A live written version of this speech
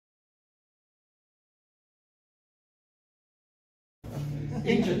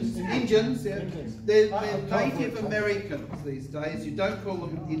Indians, yeah. They're Native Americans these days. You don't call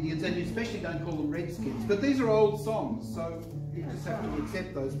them Indians, and you especially don't call them Redskins. But these are old songs, so you just have to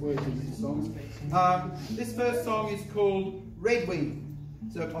accept those words in these songs. This first song is called Redwing.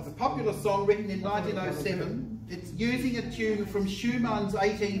 So it's a popular song written in 1907. It's using a tune from Schumann's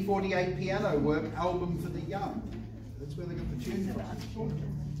 1848 piano work, Album for the Young. That's where they got the tune from.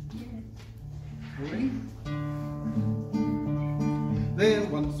 Ready? There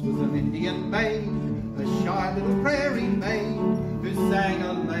once was an Indian maid, a shy little prairie maid, who sang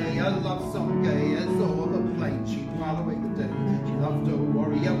a lay, a love song gay as all the plain. She'd while away the day. She loved a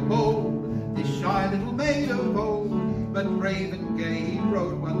warrior bold, this shy little maid of old, but brave and gay he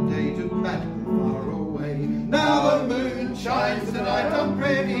rode one day to battle far away. Now the moon shines tonight on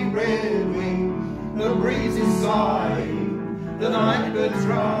pretty Redwing, the breeze is sighing, the night bird's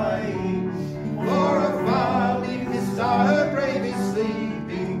crying, for afar beneath the star her brave is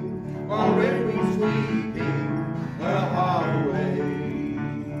sleeping, while Redwing's weeping her heart away.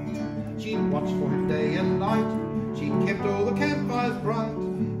 She'd watched for him day and night, she'd kept all the campfires bright,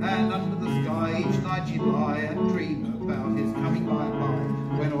 and under the sky each night she'd lie and dream about his coming by and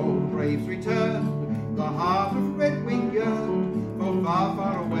by. When all braves returned, the heart of Redwing yearned, for far,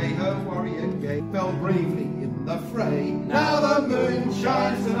 far away her warrior gay fell bravely in the fray. Now the moon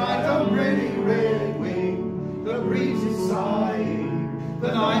shines tonight on pretty Redwing, the breeze is sighing,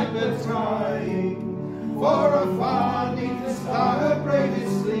 the night bird's crying, for afar neath the star her brave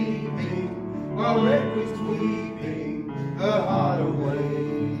is sleeping, while Redwing's weeping her heart away.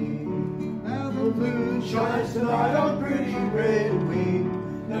 Now the moon shines tonight on pretty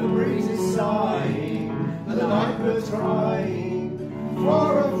Redwing, the breeze is sighing, the night bird's crying,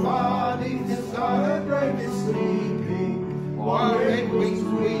 for